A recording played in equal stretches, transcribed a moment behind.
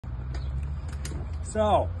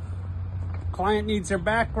So, client needs their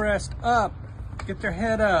backrest up. Get their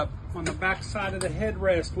head up. On the back side of the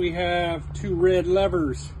headrest, we have 2 red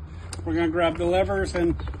levers. We're going to grab the levers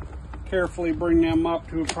and carefully bring them up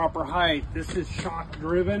to a proper height. This is shock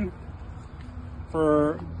driven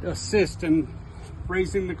for assist in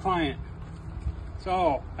raising the client.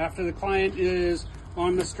 So, after the client is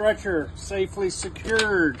on the stretcher, safely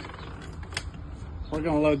secured, we're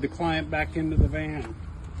going to load the client back into the van.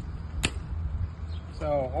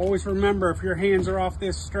 So always remember, if your hands are off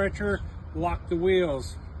this stretcher, lock the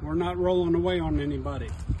wheels. We're not rolling away on anybody.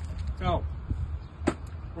 So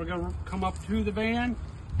we're going to come up to the van.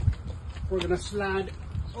 We're going to slide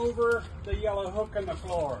over the yellow hook on the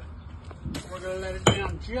floor. We're going to let it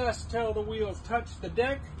down just till the wheels touch the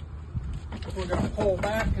deck. We're going to pull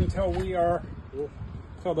back until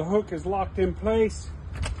so the hook is locked in place.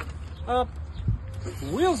 Up,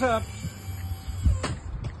 wheels up.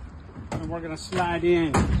 And we're going to slide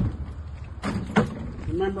in.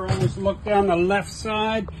 Remember, always look down the left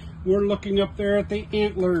side. We're looking up there at the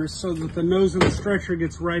antlers so that the nose of the stretcher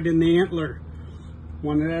gets right in the antler.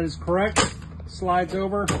 When that is correct, slides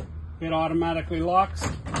over, it automatically locks.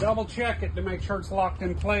 Double check it to make sure it's locked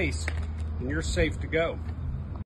in place, and you're safe to go.